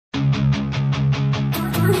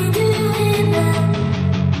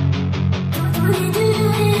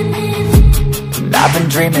I've been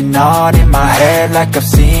dreaming on in my head like I've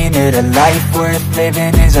seen it. A life worth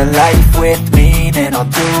living is a life with meaning. I'll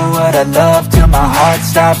do what I love till my heart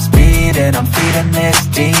stops beating. I'm feeding this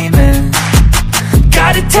demon.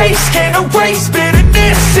 Got a taste, can't erase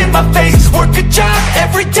bitterness in my face. Work a job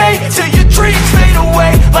every day till your dreams fade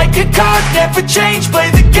away. Like a card, never change,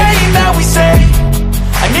 play the game that we say.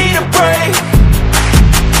 I need a break.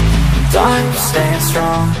 I'm staying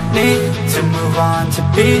strong, need to move on to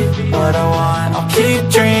be what I want. I'll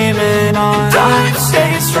keep dreaming on. I'm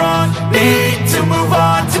staying strong, need to move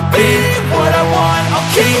on to be what I want.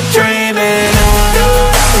 I'll keep dreaming on.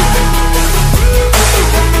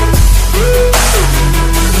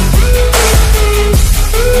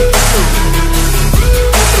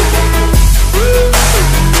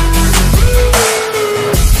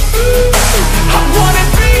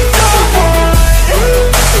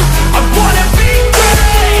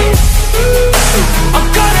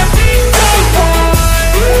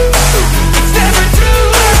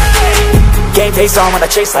 Game face on when I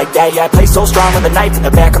chase like that. Yeah, I play so strong with a knife in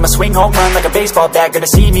the back. I'ma swing home run like a baseball bat. Gonna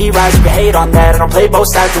see me rise, you can hate on that. I don't play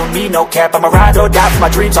both sides, doing me no cap. I'ma ride or die for my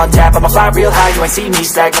dreams on tap. I'ma fly real high, you ain't see me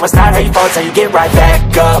slack. No, it's not how you fall, it's how you get right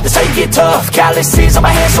back up. That's how you get tough. Calluses on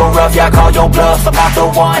my hands so rough, yeah, I call your bluff. I'm not the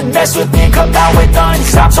one, mess with me and come down with none.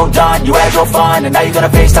 Cause I'm so done, you had your fun. And now you're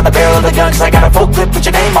gonna face down the barrel of the gun. Cause I got a full clip, put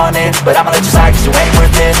your name on it. But I'ma let you slide cause you ain't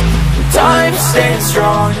worth it. I'm staying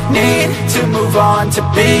strong, need to move on to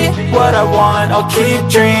be what I want. I'll keep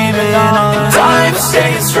dreaming on. I'm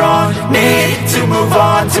staying strong, need to move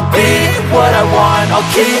on to be what I want. I'll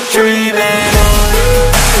keep dreaming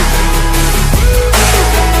on.